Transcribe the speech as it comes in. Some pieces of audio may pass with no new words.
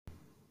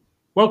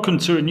Welcome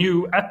to a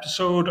new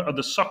episode of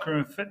the Soccer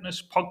and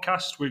Fitness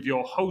podcast with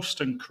your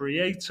host and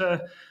creator,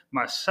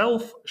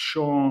 myself,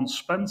 Sean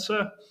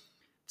Spencer.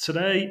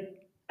 Today,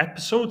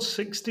 episode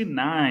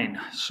 69.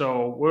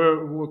 So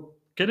we're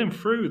getting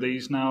through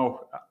these now.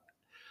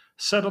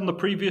 Said on the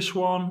previous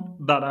one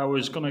that I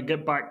was going to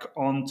get back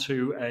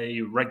onto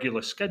a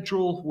regular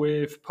schedule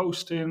with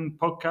posting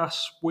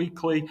podcasts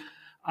weekly,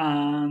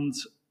 and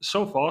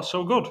so far,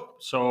 so good.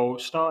 So,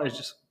 started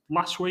just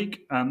last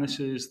week, and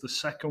this is the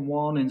second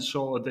one in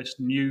sort of this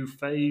new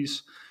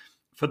phase.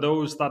 For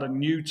those that are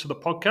new to the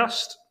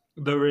podcast,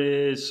 there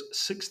is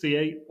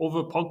 68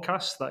 other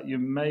podcasts that you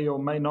may or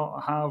may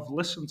not have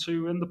listened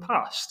to in the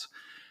past.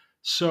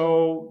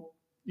 So,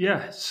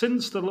 yeah,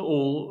 since the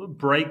little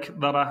break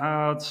that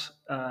I had,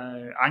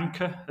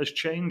 Anchor has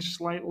changed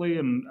slightly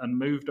and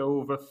moved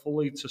over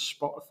fully to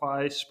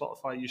Spotify.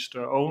 Spotify used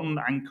to own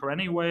Anchor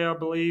anyway, I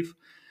believe.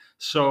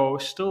 So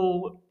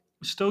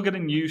still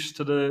getting used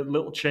to the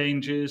little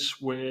changes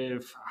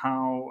with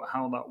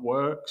how that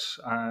works,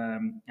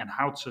 and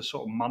how to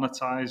sort of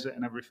monetize it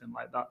and everything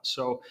like that.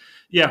 So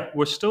yeah,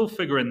 we're still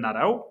figuring that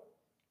out.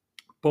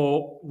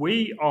 But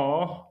we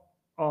are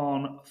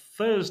on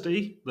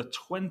Thursday, the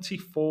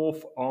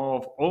 24th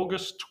of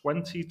August,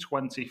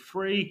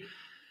 2023.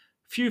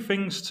 Few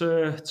things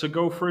to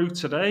go through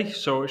today,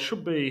 so it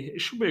should be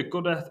a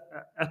good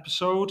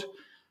episode.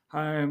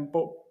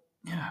 But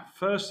yeah,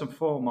 first and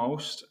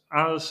foremost,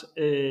 as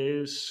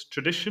is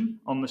tradition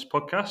on this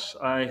podcast,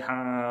 I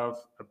have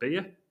a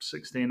beer,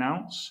 16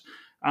 ounce,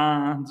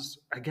 and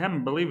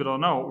again, believe it or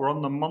not, we're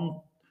on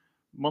the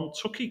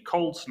Montucky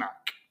cold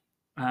snack.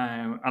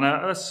 And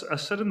I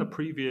said in the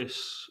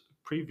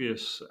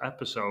previous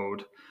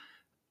episode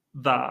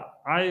that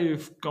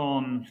I've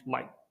gone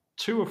like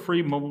 2 or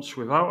 3 months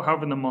without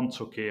having the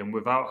Montucky and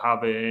without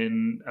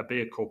having a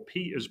beer called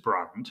Peter's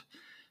Brand.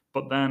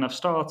 But then I've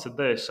started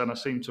this, and I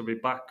seem to be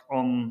back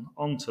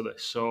onto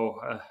this. So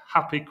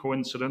happy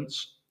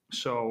coincidence.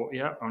 So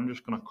yeah, I'm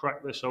just going to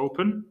crack this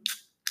open.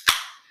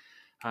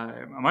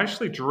 I'm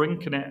actually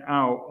drinking it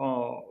out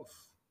of.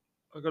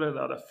 I got it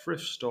at a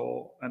thrift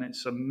store, and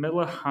it's a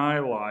Miller High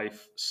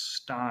Life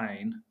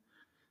Stein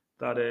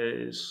that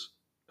is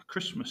a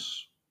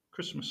Christmas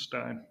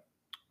Stein.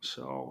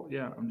 So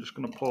yeah, I'm just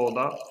going to pour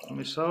that for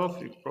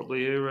myself. You can probably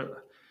hear it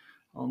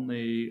on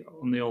the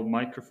old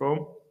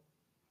microphone.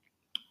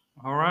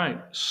 All right,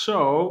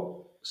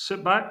 so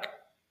sit back,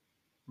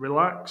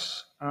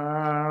 relax,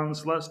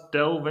 and let's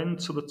delve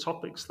into the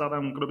topics that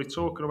I'm going to be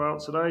talking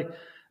about today.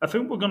 I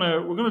think we're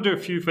gonna do a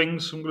few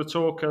things. I'm going to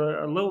talk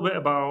a little bit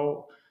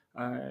about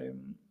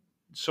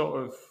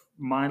sort of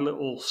my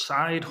little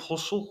side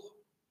hustle,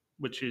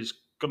 which is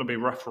going to be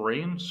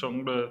refereeing. So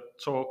I'm going to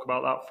talk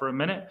about that for a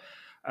minute.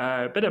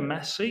 A bit of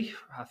Messi,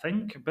 I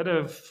think, a bit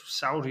of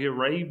Saudi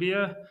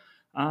Arabia,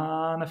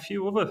 and a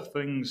few other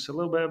things. A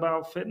little bit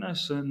about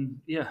fitness, and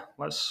yeah,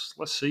 let's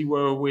see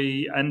where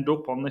we end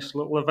up on this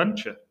little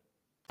adventure.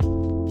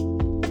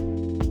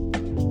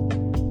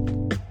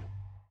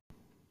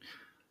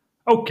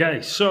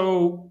 Okay,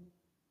 so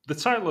the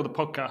title of the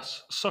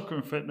podcast, Soccer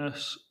and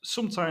Fitness.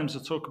 Sometimes I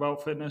talk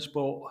about fitness,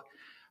 but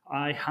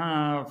I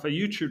have a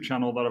YouTube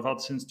channel that I've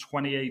had since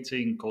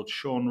 2018 called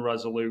Sean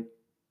Resolute.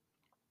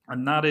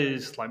 And that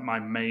is like my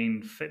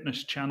main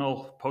fitness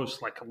channel.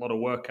 Post like a lot of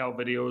workout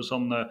videos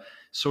on there.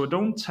 So I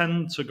don't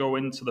tend to go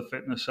into the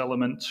fitness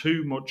element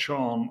too much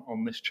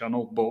on this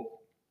channel, but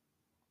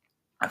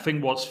I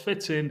think what's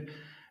fitting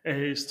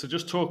is to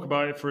just talk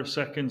about it for a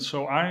second.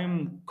 So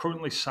I'm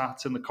currently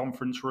sat in the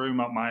conference room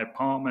at my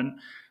apartment,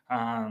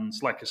 and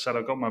like I said,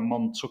 I've got my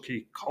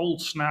Montucky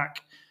cold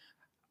snack.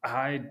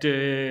 I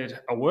did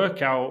a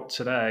workout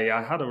today.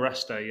 I had a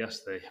rest day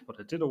yesterday, but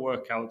I did a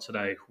workout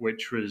today,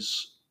 which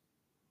was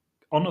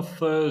on a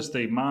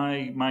Thursday.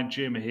 My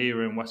gym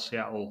here in West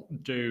Seattle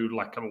do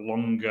like a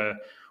longer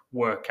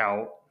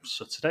workout.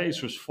 So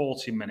today's was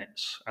 40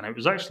 minutes, and it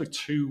was actually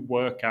two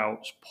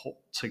workouts put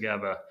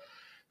together.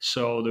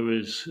 So there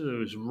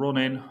was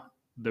running,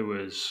 there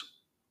was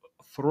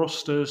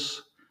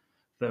thrusters,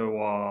 there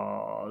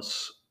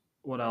was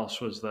what else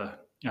was there?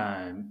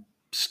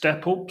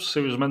 Step ups.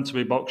 It was meant to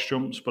be box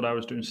jumps, but I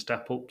was doing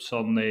step ups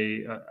on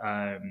the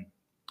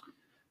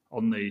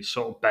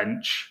sort of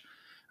bench,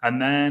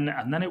 and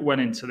then it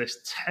went into this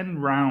 10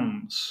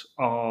 rounds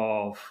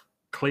of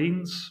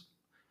cleans,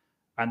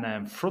 and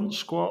then front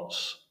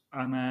squats,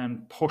 and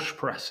then push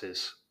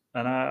presses.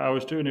 And I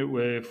was doing it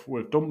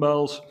with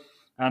dumbbells,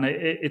 and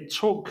it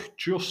took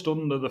just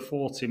under the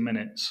 40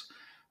 minutes.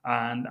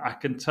 And I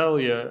can tell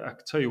you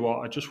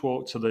what, I just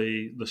walked to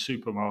the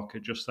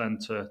supermarket just then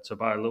to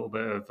buy a little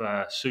bit of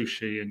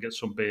sushi and get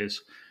some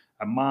beers,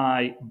 and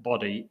my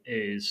body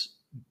is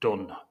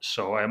done.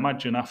 So I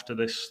imagine after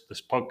this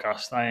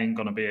podcast, I ain't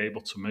going to be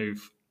able to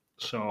move.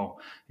 So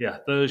yeah,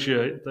 there's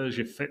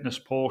your fitness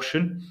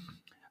portion.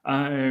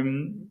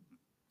 Um,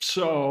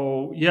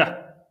 so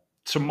yeah,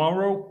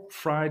 tomorrow,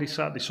 Friday,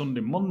 Saturday,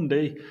 Sunday,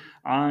 Monday,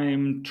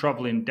 I'm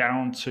traveling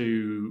down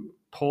to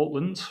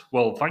Portland.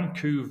 Well,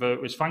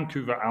 Vancouver. It's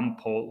Vancouver and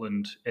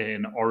Portland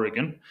in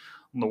Oregon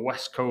on the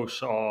west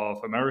coast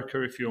of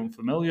America, if you're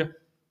unfamiliar,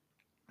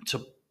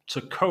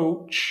 to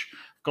coach.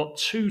 I've got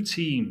two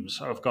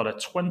teams. I've got a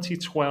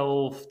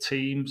 2012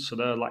 team, so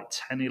they're like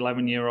 10,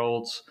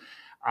 11-year-olds,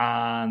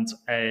 and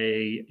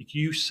a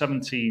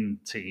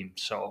U17 team,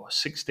 so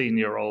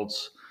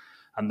 16-year-olds.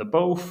 And they're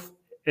both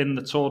in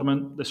the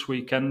tournament this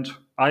weekend.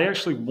 I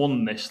actually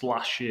won this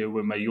last year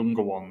with my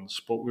younger ones,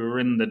 but we were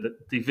in the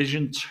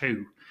Division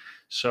 2.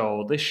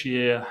 So this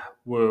year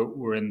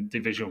we're in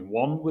Division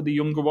 1 with the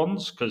younger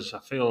ones, because I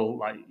feel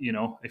like,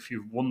 if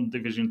you've won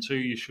Division 2,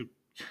 you should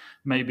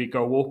maybe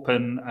go up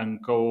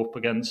and go up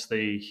against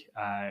the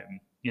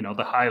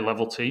the high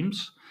level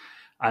teams.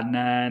 And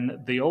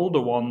then the older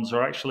ones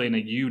are actually in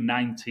a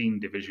U19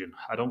 division.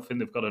 I don't think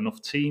they've got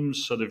enough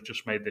teams, so they've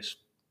just made this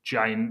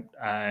giant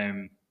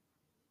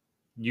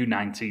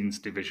U19s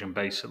division,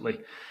 basically.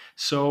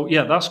 So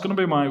yeah, that's going to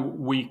be my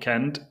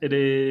weekend. It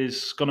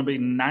is going to be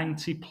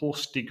 90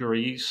 plus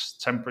degrees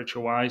temperature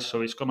wise,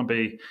 so it's going to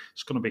be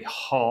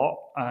hot.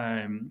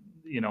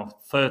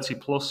 30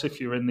 plus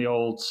if you're in the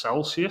old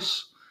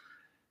Celsius.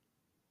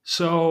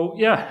 So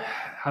yeah,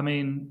 I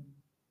mean,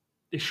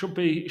 it should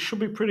be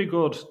pretty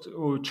good.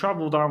 We'll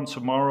travel down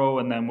tomorrow,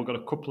 and then we've got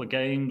a couple of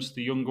games,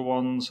 the younger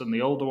ones and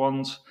the older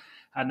ones,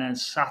 and then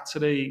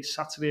Saturday,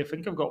 I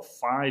think I've got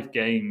 5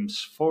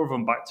 games, 4 of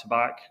them back to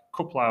back, a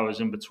couple hours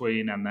in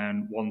between, and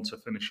then one to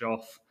finish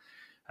off.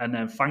 And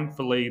then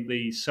thankfully,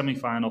 the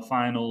semi-final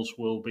finals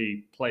will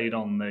be played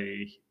on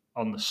the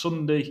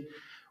Sunday,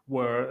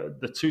 where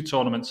the 2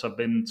 tournaments I've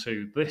been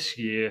to this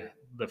year,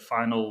 the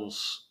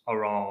finals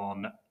are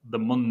on the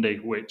Monday,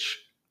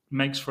 which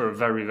makes for a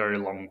very, very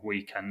long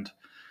weekend.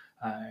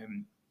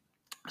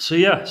 So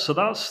yeah, so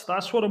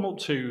that's what I'm up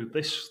to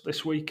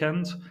this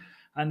weekend.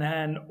 And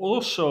then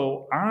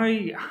also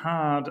I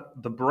had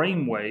the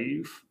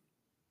brainwave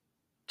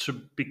to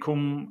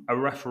become a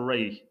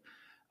referee,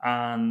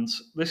 and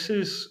this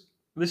is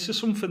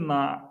something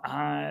that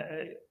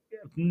I've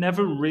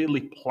never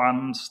really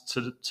planned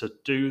to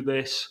do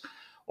this.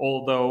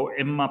 Although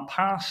in my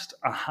past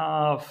I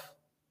have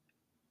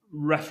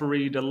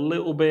refereed a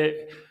little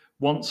bit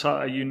once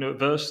at a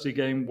university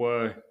game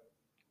where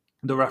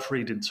the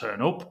referee didn't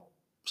turn up.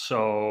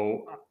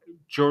 So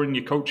during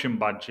your coaching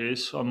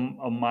badges on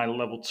my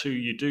level 2,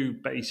 you do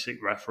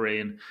basic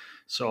refereeing.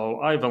 So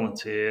I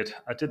volunteered.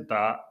 I did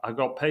that. I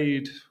got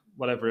paid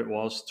whatever it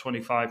was,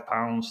 £25,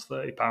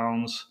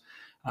 £30.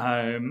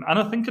 And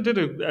I think I did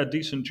a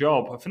decent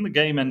job. I think the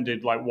game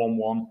ended like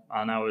 1-1,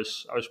 and I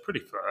was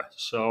pretty fair.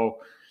 So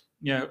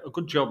yeah, a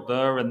good job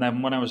there. And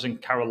then when I was in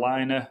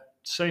Carolina,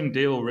 same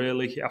deal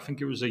really. I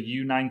think it was a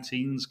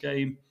U19s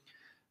game,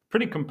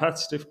 pretty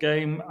competitive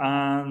game,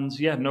 and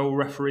yeah, no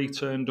referee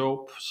turned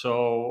up,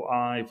 so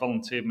I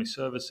volunteered my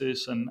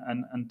services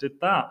and did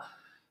that.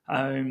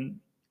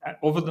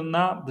 Other than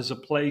that, there's a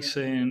place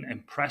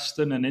in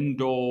Preston, an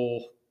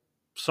indoor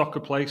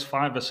soccer place,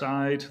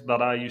 5-a-side,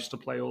 that I used to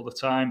play all the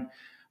time,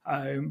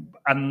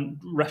 and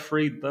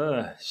refereed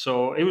there.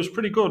 So it was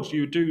pretty good.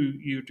 You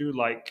do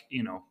like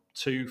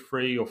 2,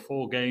 3, or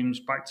 4 games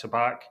back to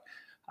back,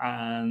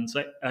 and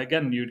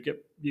again you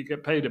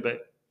get paid a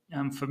bit.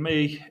 And for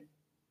me,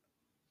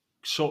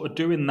 sort of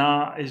doing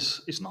that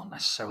is not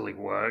necessarily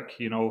work.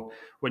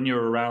 When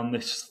you're around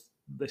this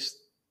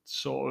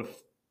sort of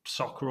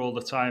soccer all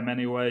the time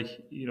anyway,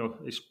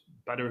 it's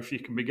better if you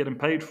can be getting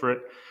paid for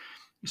it.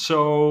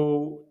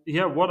 So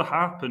yeah, what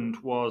happened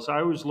was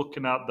I was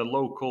looking at the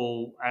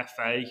local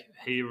FA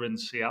here in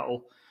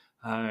Seattle,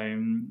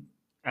 um,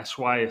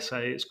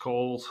 SYSA it's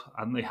called,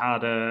 and they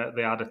had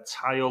a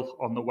tile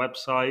on the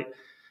website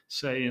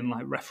saying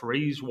like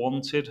referees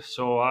wanted.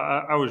 So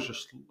I was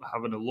just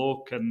having a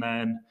look, and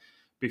then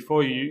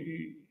before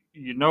you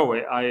know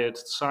it, I had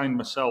signed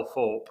myself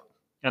up.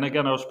 And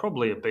again, I was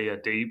probably a beer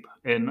deep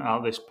in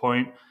at this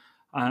point,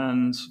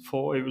 and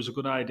thought it was a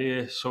good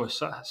idea. So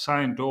I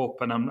signed up,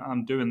 and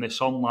I'm doing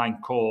this online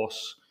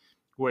course,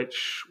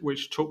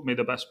 which took me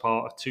the best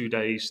part of 2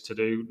 days to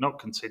do, not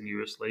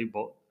continuously,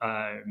 but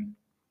I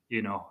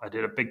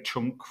did a big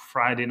chunk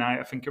Friday night,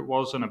 I think it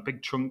was, and a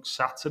big chunk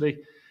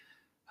Saturday.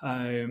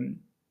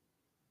 Um,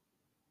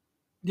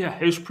 yeah,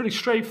 it was pretty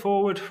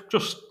straightforward,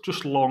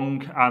 just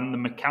long, and the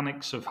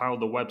mechanics of how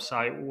the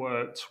website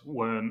worked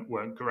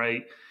weren't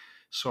great.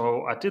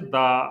 So I did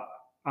that,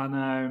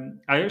 and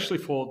I actually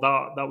thought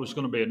that was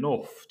going to be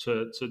enough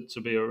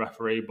to be a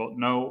referee, but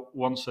no.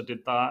 Once I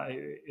did that,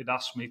 it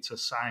asked me to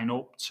sign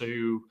up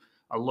to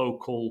a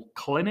local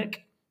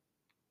clinic.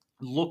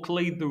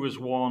 Luckily, there was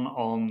one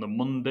on the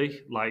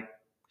Monday, like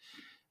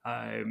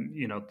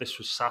this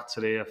was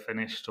Saturday. I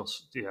finished, I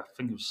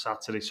think it was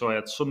Saturday. So I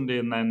had Sunday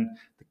and then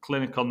the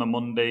clinic on the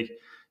Monday.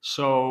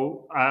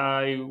 So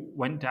I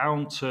went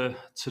down to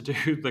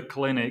do the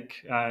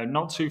clinic,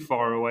 not too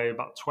far away,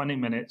 about 20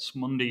 minutes,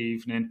 Monday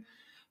evening,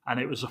 and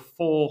it was a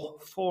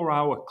 4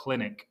 hour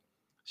clinic.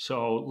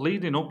 So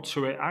leading up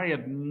to it, I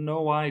had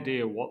no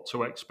idea what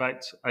to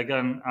expect.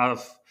 Again,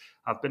 I've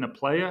been a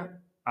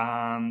player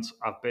and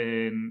I've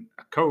been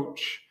a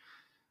coach,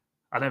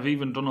 and I've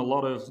even done a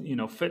lot of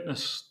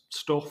fitness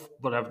stuff,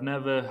 but I've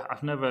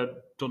never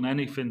done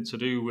anything to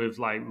do with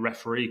like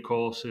referee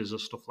courses or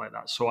stuff like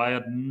that. So I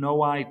had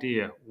no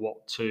idea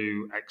what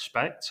to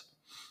expect.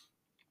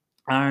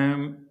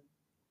 Um,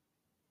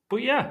 but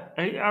yeah,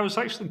 I was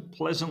actually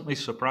pleasantly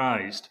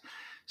surprised.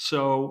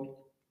 So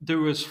there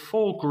was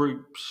four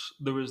groups.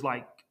 There was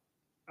like,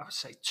 I would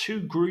say,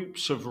 two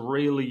groups of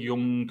really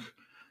young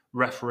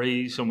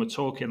referees, and we're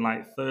talking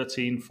like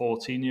 13,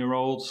 14 year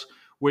olds,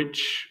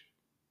 which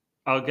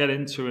I'll get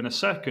into in a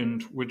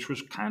second, which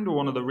was kind of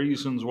one of the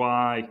reasons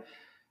why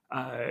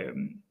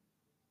um,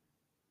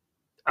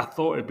 I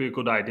thought it'd be a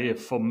good idea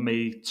for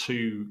me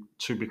to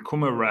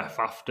become a ref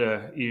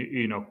after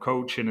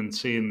coaching and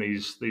seeing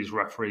these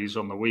referees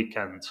on the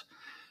weekend.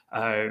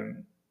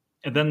 Um,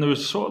 and then there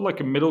was sort of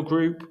like a middle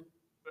group,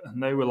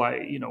 and they were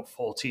like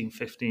 14,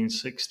 15,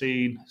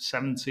 16,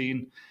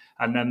 17.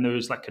 And then there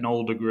was like an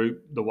older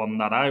group, the one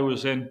that I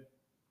was in,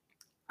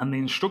 and the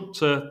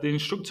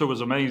instructor was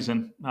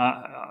amazing.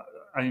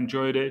 I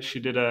enjoyed it. She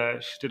did a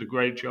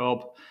great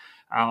job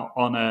out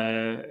on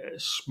a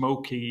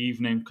smoky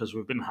evening because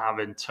we've been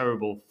having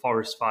terrible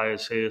forest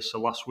fires here.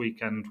 So last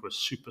weekend was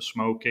super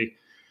smoky.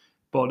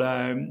 But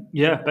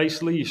yeah,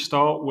 basically you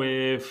start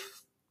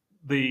with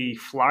the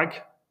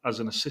flag as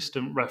an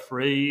assistant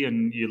referee,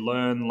 and you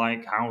learn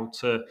like how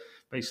to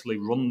basically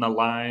run the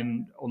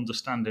line,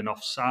 understanding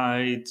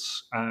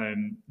offsides,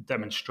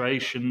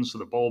 demonstrations of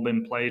the ball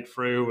being played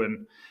through,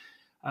 and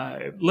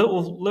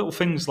little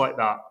things like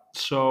that.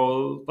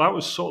 So that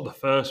was sort of the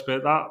first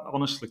bit. That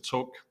honestly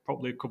took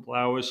probably a couple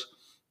hours,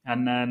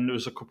 and then there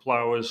was a couple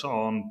hours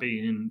on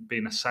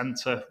being a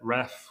centre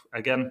ref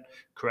again,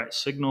 correct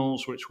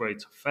signals, which way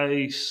to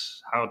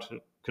face, how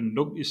to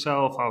conduct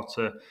yourself, how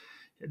to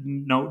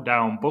note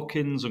down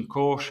bookings and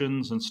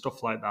cautions and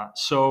stuff like that.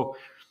 So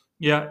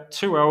yeah,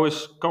 2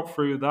 hours got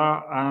through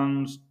that,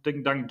 and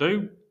ding dang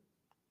do,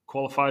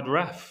 qualified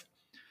ref.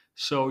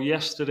 So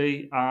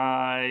yesterday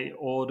I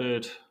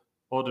ordered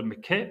my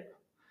kit,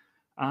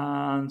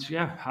 and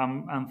yeah,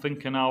 I'm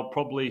thinking I'll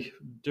probably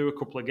do a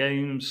couple of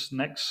games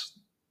next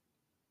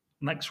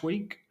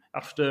week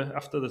after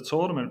the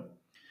tournament.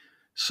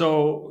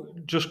 So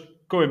just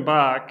going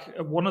back,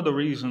 one of the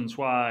reasons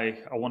why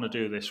I want to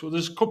do this, well,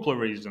 there's a couple of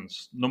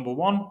reasons. Number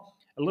one,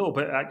 a little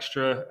bit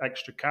extra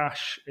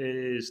cash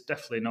is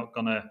definitely not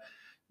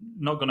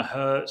gonna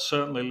hurt.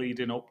 Certainly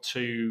leading up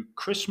to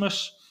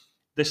Christmas.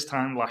 This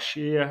time last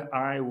year,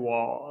 I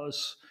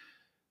was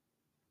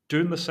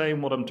doing the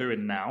same what I'm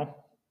doing now.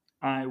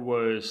 I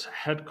was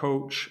head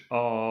coach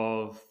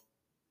of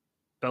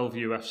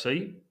Bellevue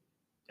FC,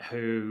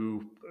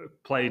 who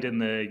played in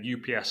the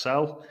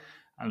UPSL,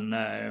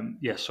 and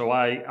yeah, so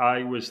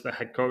I was the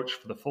head coach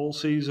for the full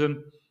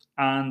season,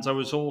 and I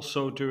was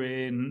also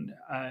doing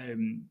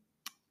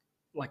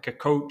like a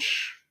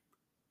coach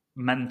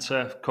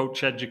mentor,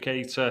 coach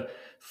educator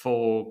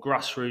for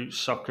grassroots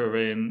soccer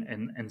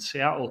in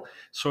Seattle.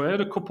 So I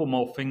had a couple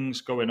more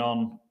things going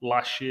on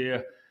last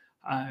year.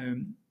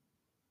 Um,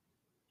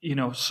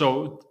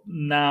 so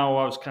now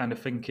I was kind of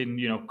thinking,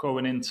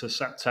 going into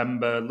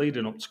September,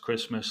 leading up to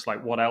Christmas,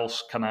 like what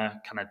else can I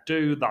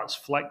do that's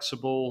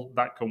flexible,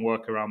 that can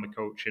work around the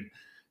coaching.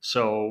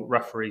 So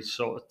referee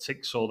sort of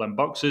ticks all them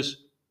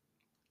boxes.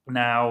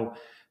 Now,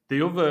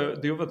 the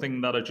other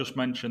thing that I just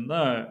mentioned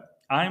there,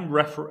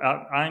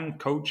 I'm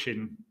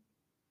coaching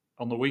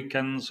on the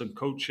weekends and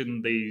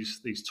coaching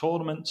these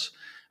tournaments,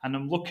 and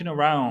I'm looking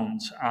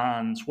around,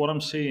 and what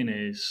I'm seeing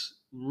is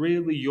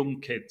really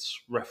young kids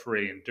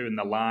refereeing, doing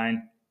the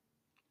line,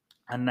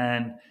 and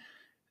then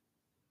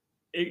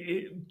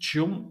it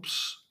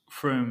jumps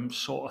from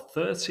sort of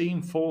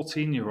 13,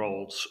 14 year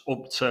olds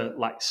up to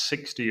like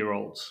 60 year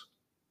olds,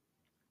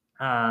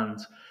 and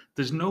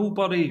there's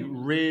nobody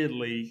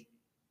really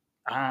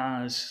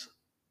as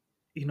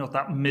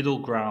that middle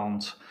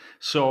ground.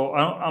 So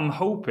I'm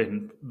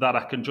hoping that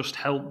I can just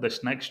help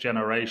this next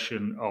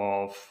generation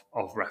of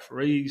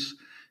referees,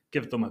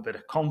 give them a bit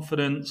of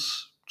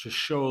confidence, just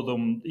show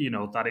them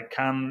that it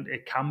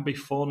can be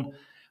fun,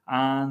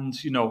 and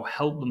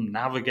help them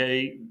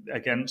navigate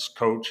against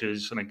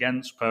coaches and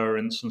against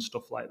parents and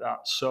stuff like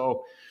that.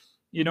 So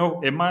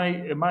it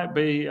might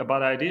be a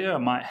bad idea, I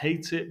might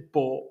hate it,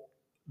 but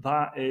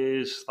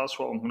that's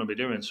what I'm going to be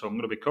doing. So I'm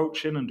going to be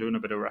coaching and doing a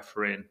bit of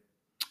refereeing.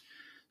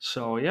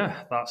 So,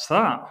 yeah, that's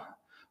that.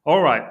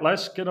 All right,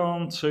 let's get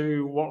on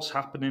to what's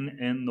happening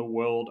in the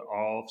world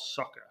of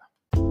soccer.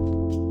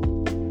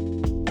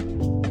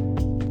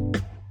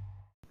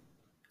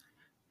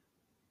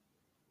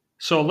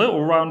 So, a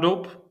little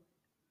roundup.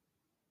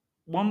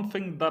 One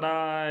thing that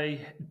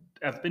I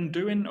have been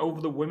doing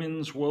over the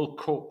Women's World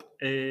Cup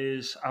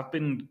is I've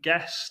been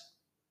guest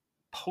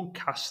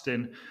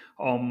podcasting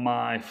on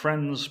my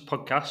friend's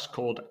podcast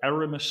called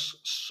Eramis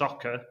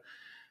Soccer.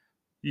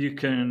 You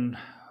can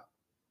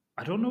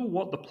I don't know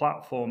what the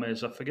platform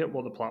is. I forget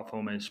what the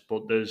platform is,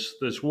 but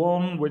there's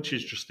one which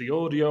is just the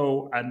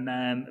audio, and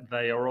then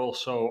they are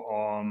also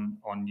on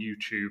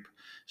YouTube.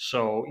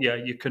 So yeah,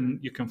 you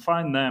can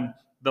find them.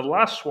 The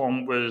last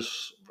one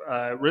was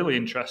really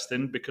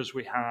interesting because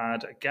we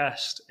had a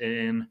guest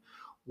in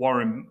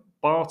Warren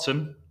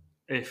Barton.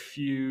 If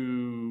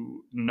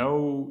you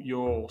know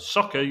your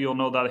soccer, you'll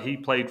know that he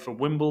played for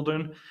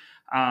Wimbledon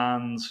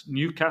and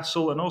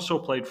Newcastle and also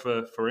played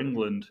for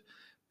England.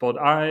 But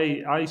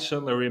I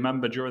certainly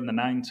remember during the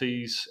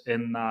 90s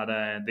in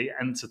that the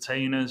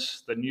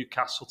entertainers, the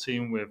Newcastle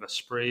team with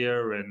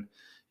Aspria and,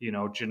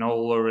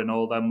 Ginola and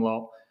all them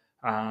lot.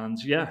 And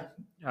yeah,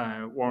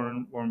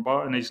 Warren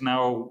Barton is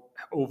now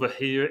over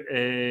here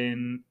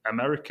in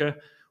America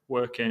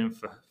working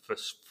for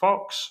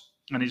Fox.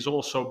 And he's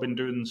also been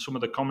doing some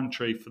of the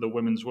commentary for the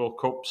Women's World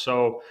Cup.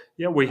 So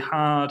yeah, we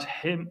had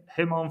him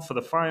on for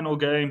the final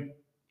game.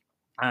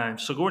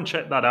 So go and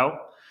check that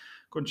out.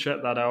 Go and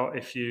check that out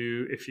if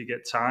you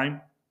get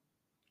time.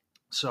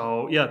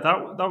 So yeah,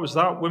 that was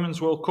that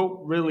Women's World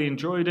Cup. Really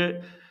enjoyed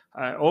it.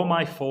 All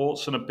my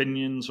thoughts and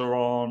opinions are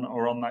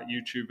on that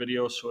YouTube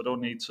video, so I don't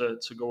need to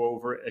go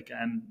over it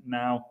again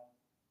now.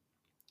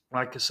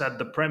 Like I said,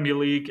 the Premier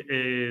League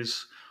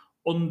is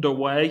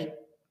underway.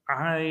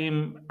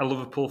 I'm a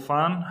Liverpool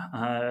fan,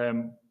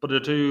 but I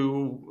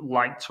do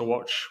like to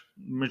watch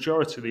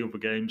majority of the other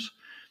games.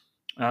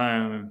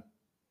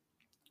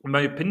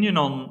 My opinion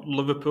on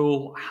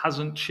Liverpool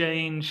hasn't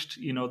changed.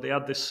 They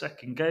had this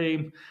second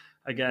game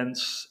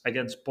against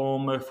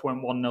Bournemouth,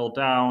 went 1-0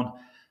 down.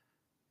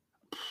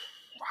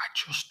 I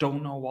just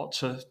don't know what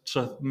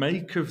to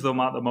make of them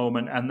at the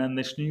moment. And then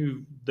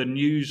the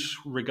news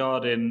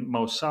regarding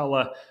Mo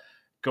Salah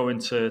going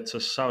to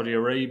Saudi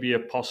Arabia,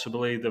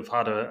 possibly. They've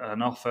had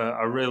an offer.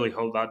 I really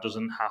hope that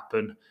doesn't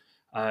happen.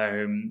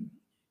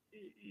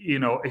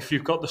 If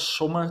you've got the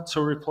summer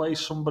to replace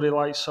somebody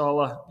like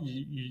Salah,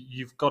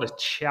 you've got a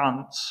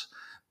chance.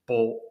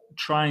 But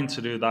trying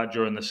to do that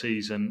during the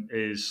season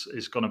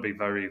is going to be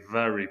very,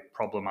 very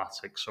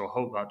problematic. So I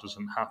hope that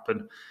doesn't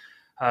happen.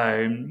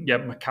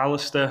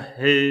 McAllister,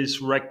 his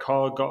red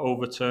card got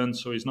overturned,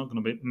 so he's not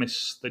going to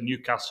miss the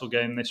Newcastle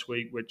game this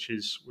week, which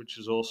is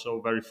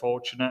also very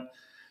fortunate.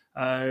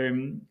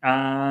 And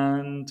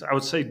I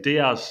would say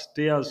Diaz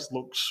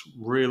looks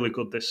really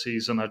good this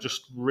season. I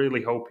just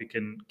really hope he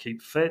can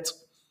keep fit.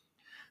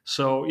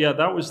 So yeah,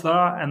 that was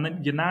that. And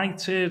then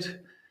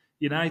United,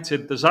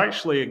 there's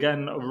actually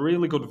again a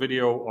really good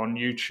video on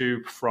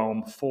YouTube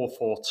from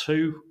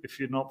 442. If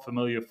you're not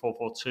familiar with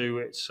 442,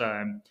 it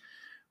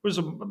was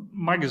a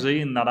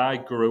magazine that I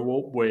grew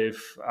up with.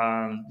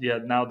 And yeah,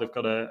 now they've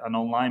got an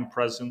online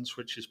presence,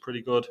 which is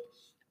pretty good.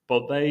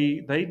 But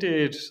they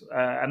did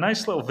a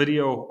nice little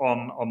video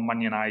on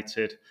Man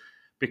United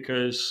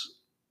because,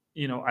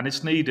 and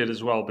it's needed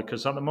as well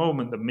because at the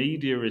moment the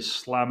media is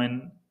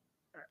slamming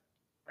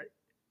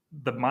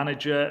the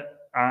manager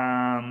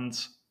and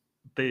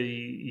the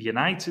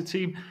United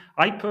team.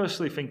 I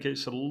personally think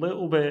it's a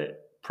little bit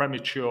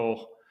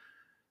premature.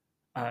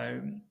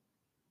 They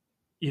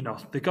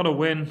got to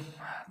win,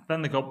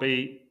 then they got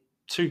beat.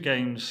 2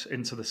 games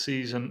into the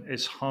season,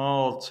 it's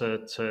hard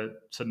to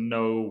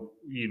know,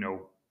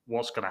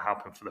 what's going to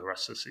happen for the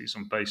rest of the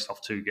season based off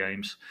 2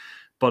 games.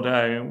 But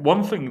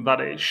one thing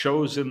that it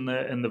shows in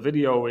the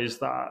video is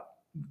that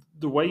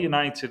the way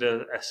United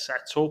are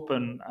set up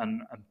and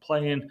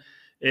playing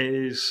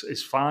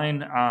is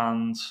fine,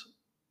 and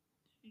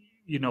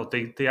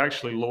they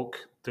actually look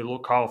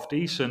half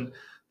decent.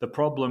 The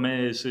problem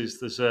is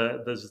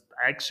there's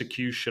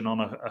execution on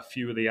a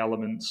few of the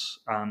elements,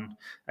 and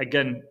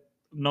again,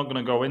 I'm not going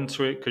to go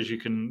into it because you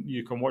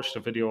can watch the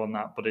video on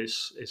that, but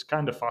it's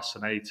kind of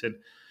fascinating.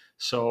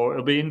 So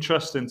it'll be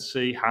interesting to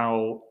see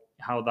how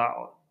that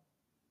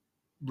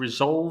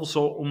resolves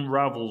or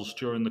unravels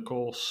during the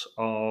course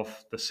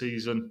of the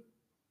season.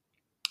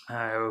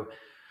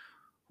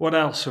 What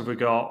else have we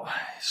got?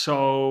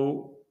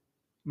 So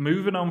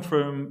moving on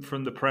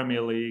from the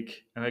Premier League,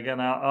 and again,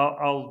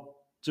 I'll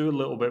do a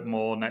little bit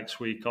more next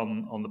week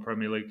on the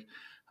Premier League.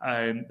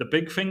 The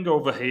big thing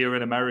over here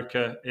in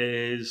America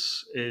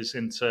is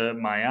into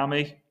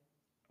Miami,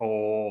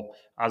 or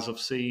as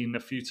I've seen a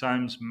few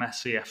times,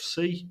 Messi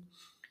FC.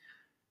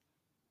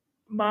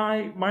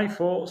 My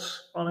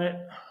thoughts on it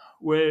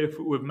with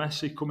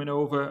Messi coming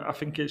over, I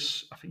think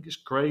it's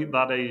great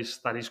that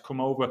he's come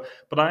over,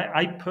 but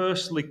I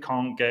personally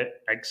can't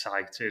get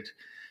excited.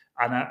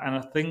 And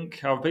I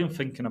think I've been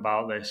thinking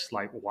about this,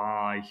 like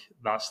why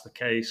that's the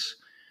case,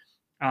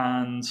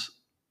 and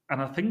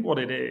I think what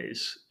it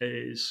is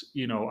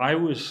I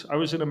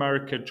was in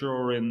America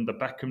during the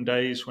Beckham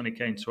days when he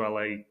came to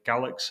LA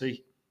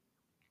Galaxy,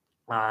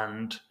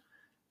 and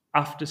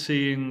after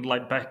seeing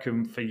like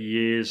Beckham for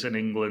years in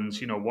England,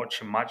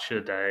 watching Match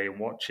of the Day and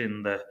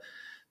watching the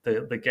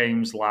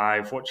games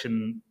live,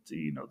 watching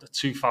the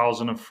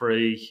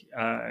 2003.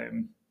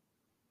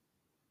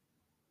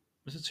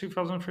 Was it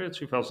 2003 or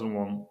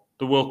 2001?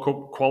 The World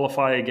Cup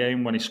qualifier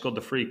game when he scored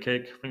the free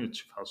kick. I think it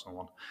was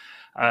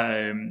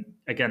 2001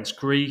 against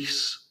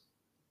Greece.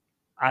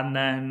 And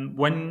then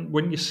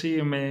when you see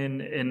him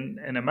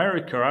in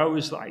America, I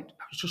was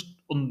just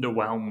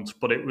underwhelmed.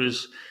 But it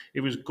was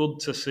good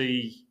to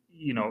see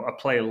a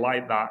player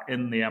like that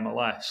in the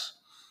MLS.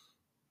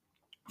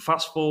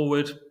 Fast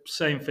forward,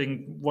 same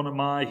thing. One of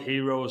my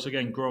heroes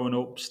again, growing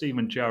up,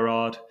 Steven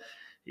Gerrard.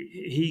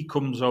 He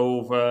comes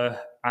over,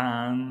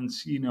 and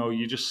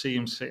you just see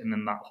him sitting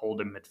in that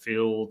holding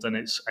midfield, and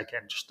it's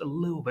again just a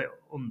little bit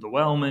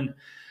underwhelming.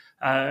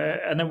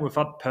 And then we've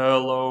had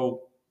Pirlo,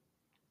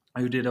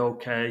 who did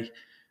okay,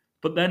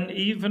 but then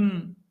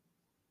even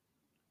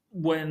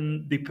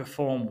when they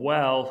performed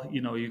well,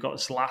 you got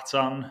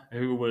Zlatan,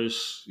 who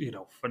was,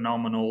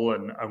 phenomenal,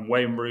 and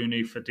Wayne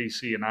Rooney for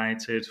DC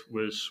United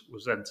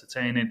was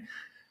entertaining.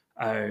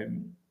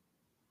 Um,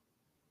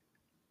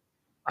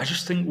 I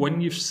just think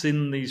when you've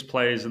seen these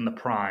players in the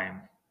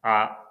prime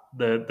at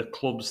the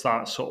clubs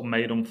that sort of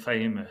made them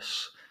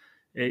famous,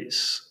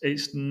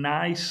 it's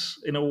nice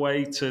in a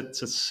way to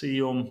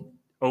see them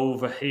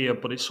over here,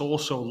 but it's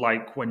also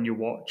like when you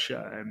watch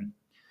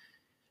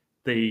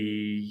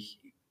the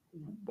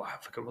I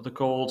forget what they're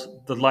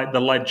called. The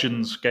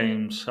Legends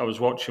games. I was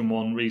watching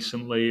one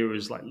recently. It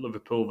was like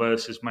Liverpool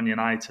versus Man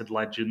United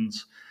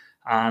Legends,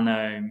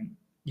 and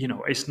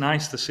it's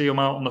nice to see them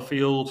out on the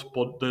field,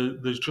 but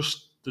there's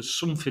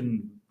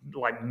something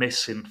like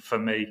missing for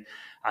me,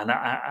 and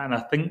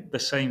I think the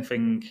same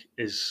thing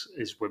is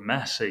with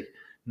Messi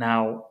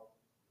now.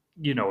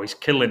 He's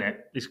killing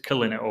it. He's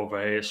killing it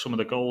over here. Some of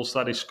the goals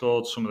that he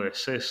scored, some of the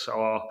assists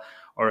are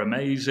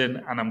amazing,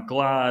 and I'm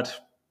glad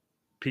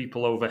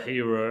people over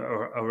here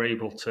are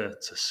able to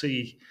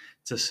see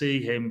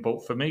him.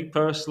 But for me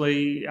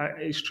personally,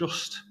 it's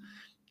just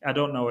I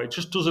don't know. It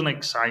just doesn't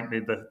excite me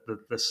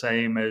the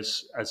same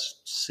as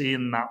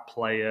seeing that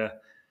player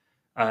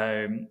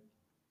um,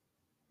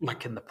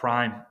 like in the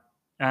prime.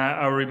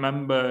 I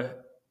remember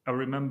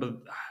what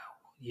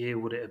year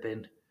would it have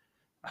been?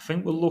 I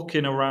think we're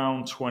looking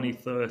around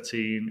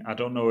 2013. I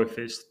don't know if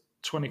it's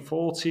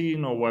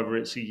 2014 or whether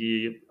it's a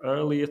year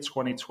earlier,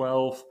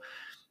 2012.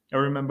 I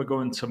remember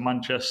going to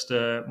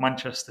Manchester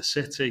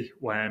City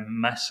when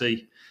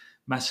Messi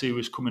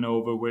was coming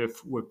over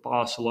with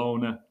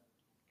Barcelona,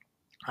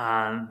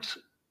 and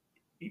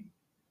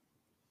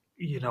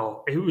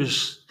it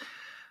was.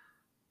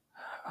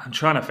 I'm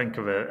trying to think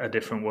of a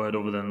different word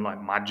other than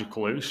like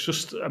magical. It was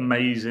just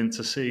amazing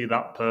to see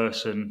that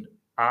person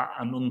at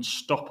an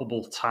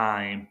unstoppable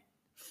time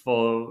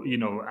for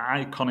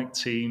iconic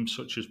teams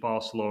such as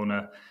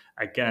Barcelona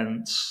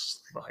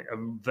against like a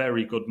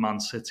very good Man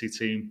City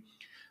team.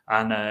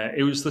 And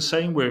it was the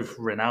same with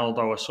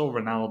Ronaldo. I saw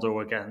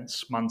Ronaldo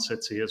against Man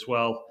City as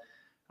well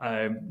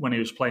when he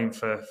was playing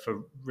for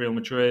Real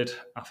Madrid.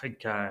 I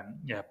think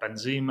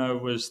Benzema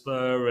was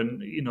there,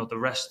 and the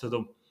rest of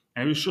them.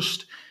 And it's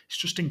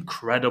just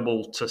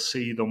incredible to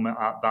see them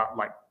at that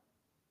like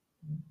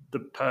the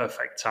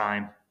perfect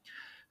time.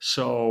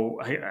 So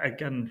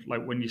again,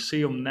 like when you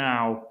see them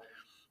now,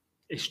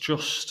 it's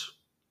just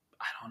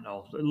I don't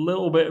know, a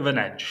little bit of an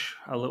edge.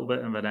 A little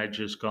bit of an edge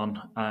has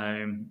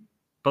gone.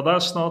 But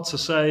that's not to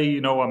say,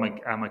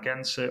 I'm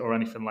against it or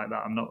anything like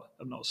that. I'm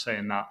not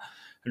saying that.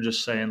 I'm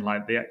just saying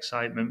like the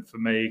excitement for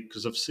me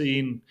because I've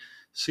seen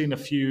a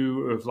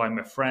few of like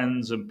my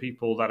friends and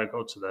people that I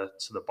go to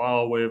the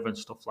bar with and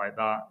stuff like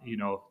that.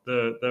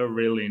 They're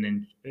really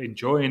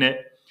enjoying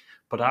it,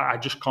 but I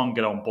just can't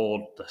get on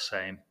board the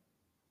same.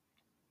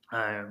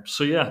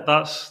 So yeah,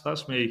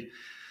 that's me.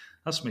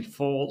 That's my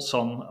thoughts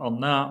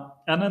on that.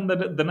 And then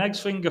the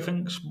next thing I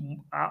think's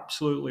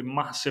absolutely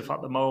massive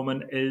at the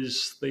moment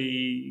is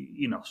the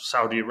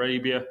Saudi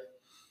Arabia.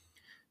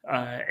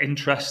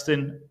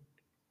 Interesting.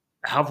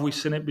 Have we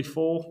seen it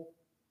before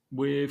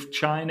with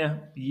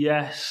China?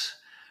 Yes.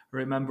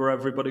 Remember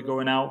everybody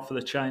going out for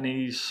the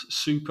Chinese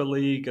Super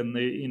League, and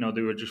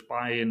they were just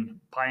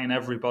buying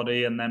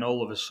everybody, and then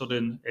all of a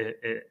sudden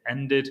it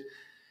ended.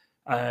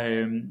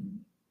 I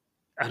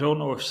don't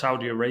know if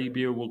Saudi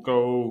Arabia will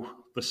go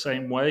the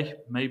same way.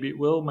 Maybe it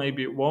will,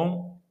 maybe it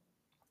won't.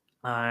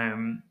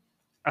 I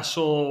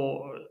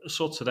saw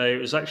today.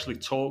 It was actually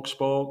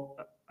Talksport,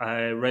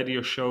 a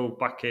radio show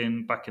back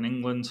in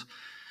England.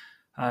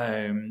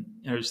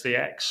 It was the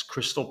ex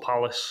Crystal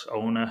Palace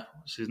owner.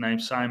 What's his name?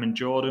 Simon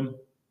Jordan,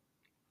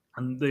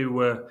 and they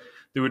were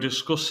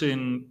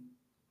discussing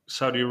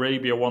Saudi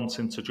Arabia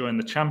wanting to join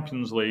the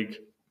Champions League.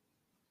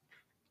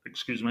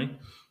 Excuse me,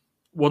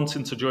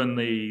 wanting to join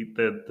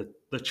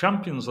the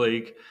Champions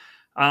League,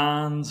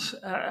 and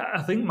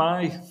I think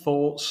my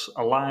thoughts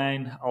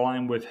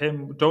align with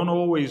him. Don't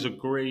always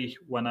agree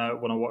when I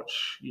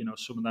watch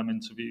some of them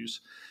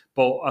interviews,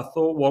 but I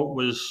thought what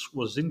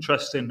was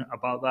interesting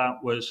about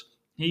that was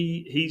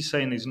he's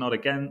saying he's not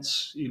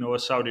against a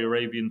Saudi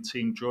Arabian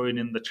team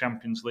joining the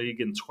Champions League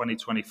in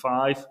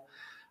 2025,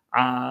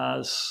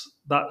 as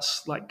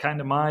that's like kind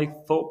of my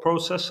thought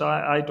process.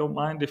 I don't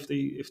mind if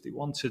they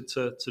wanted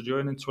to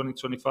join in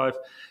 2025.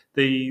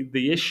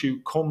 The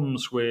issue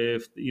comes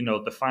with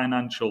the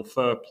financial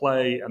fair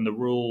play and the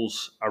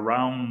rules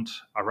around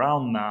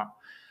that.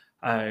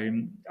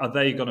 Are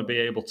they going to be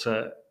able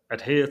to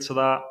adhere to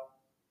that?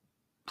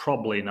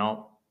 Probably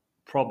not.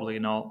 Probably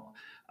not.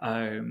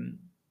 And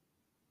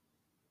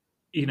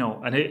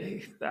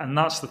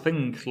that's the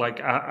thing.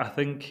 Like I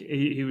think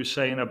he was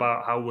saying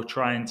about how we're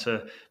trying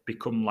to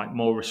become like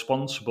more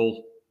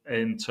responsible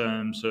in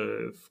terms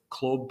of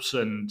clubs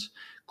and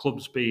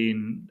clubs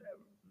being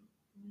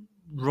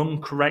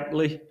run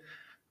correctly.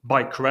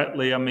 By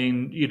correctly, I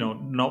mean,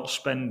 not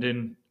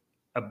spending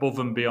above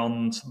and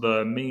beyond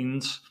the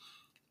means.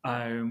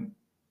 Um,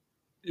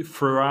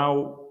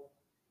 Throughout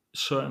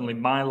certainly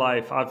my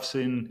life, I've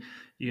seen,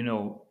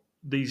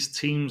 these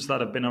teams that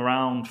have been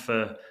around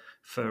for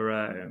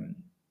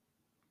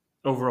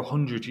over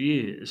 100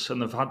 years,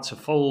 and they've had to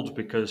fold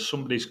because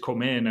somebody's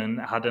come in and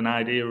had an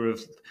idea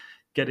of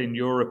getting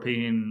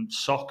European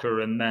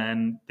soccer, and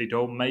then they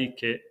don't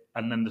make it,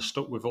 and then they're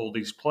stuck with all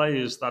these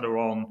players that are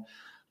on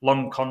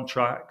long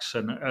contracts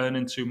and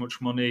earning too much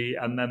money,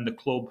 and then the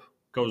club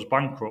goes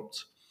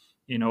bankrupt.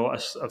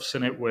 I've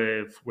seen it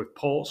with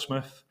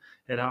Portsmouth.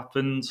 It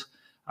happened.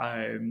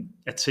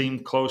 A team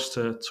close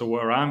to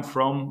where I'm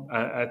from,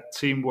 a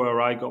team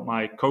where I got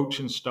my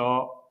coaching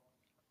start,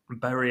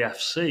 Bury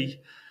FC.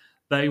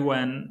 They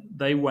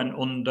went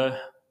under.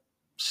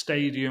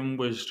 Stadium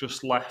was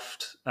just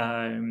left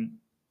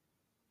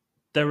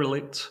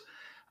derelict,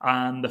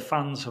 and the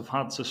fans have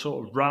had to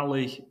sort of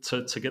rally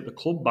to get the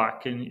club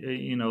back. And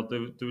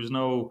there was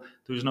no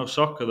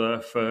soccer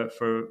there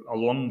for a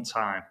long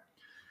time.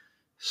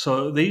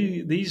 So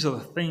these are the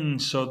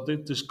things. So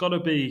there's got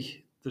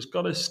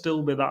to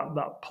still be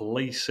that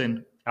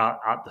policing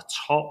at the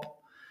top.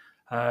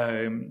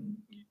 Um,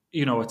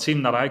 a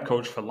team that I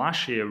coached for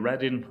last year,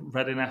 Reading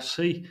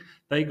FC,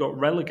 they got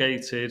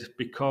relegated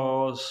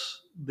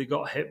because they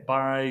got hit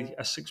by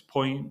a 6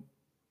 point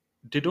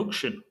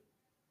deduction,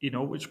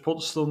 which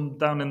puts them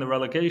down in the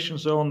relegation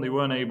zone. They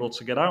weren't able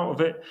to get out of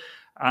it,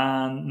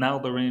 and now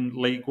they're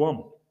in League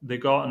One. They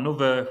got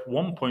another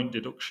 1 point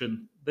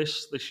deduction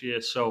this year.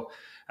 So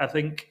I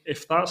think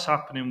if that's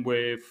happening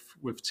with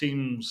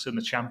teams in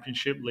the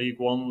Championship, League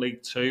One,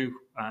 League Two,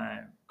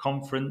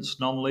 Conference,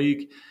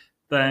 non-league,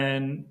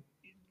 then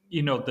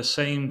the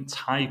same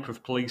type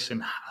of policing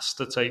has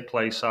to take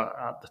place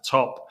at the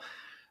top.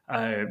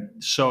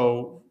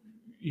 So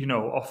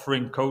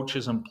offering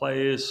coaches and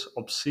players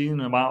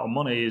obscene amount of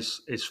money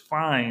is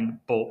fine,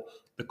 but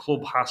the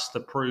club has to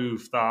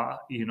prove that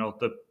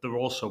that they're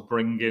also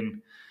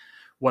bringing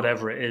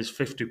whatever it is,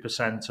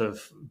 50%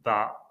 of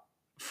that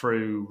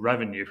through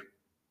revenue.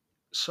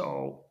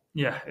 So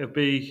yeah,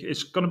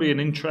 it's going to be an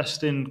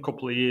interesting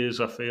couple of years,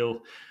 I feel,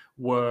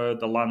 where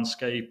the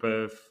landscape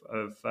of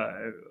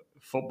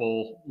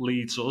football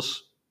leads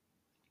us.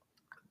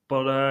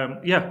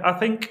 But yeah,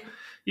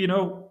 you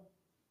know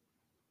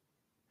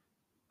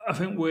I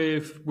think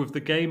with the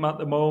game at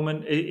the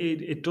moment,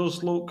 it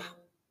does look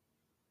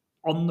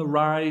on the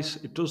rise.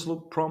 It does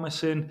look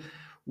promising,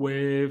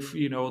 with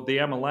the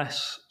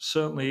MLS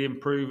certainly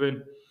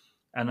improving,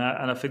 and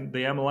I think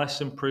the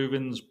MLS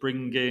improving's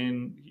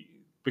bringing,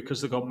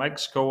 because they've got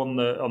Mexico on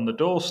the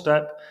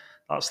doorstep.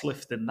 That's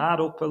lifting that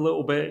up a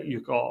little bit.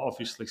 You've got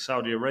obviously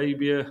Saudi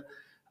Arabia.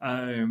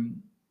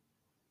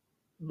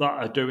 That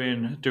are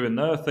doing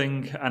their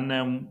thing, and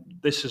then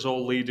this is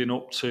all leading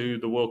up to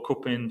the World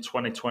Cup in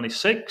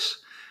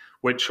 2026,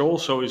 which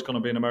also is going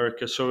to be in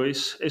America. So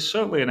it's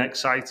certainly an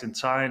exciting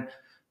time.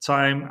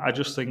 I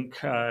just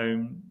think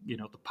the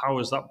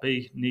powers that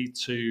be need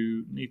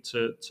to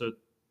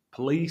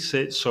police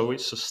it so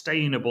it's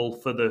sustainable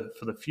for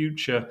the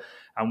future,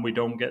 and we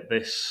don't get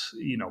this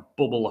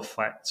bubble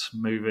effect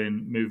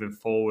moving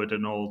forward,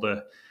 and all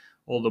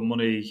the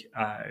money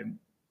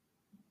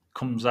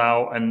comes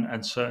out,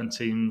 and certain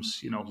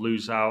teams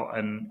lose out,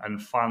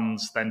 and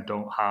fans then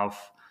don't have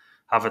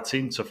a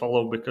team to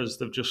follow because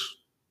they've just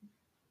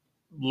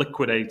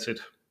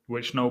liquidated,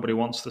 which nobody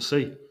wants to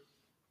see.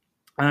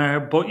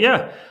 But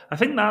yeah, I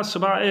think that's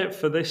about it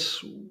for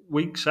this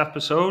week's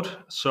episode.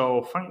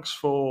 So thanks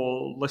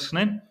for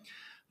listening. I'm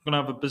going to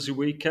have a busy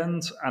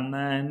weekend, and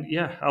then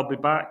yeah, I'll be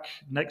back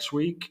next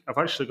week. I've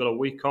actually got a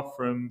week off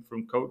from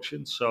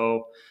coaching,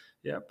 so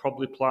yeah,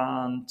 probably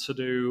plan to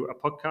do a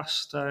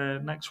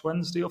podcast next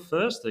Wednesday or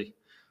Thursday.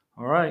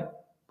 All right,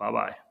 bye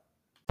bye.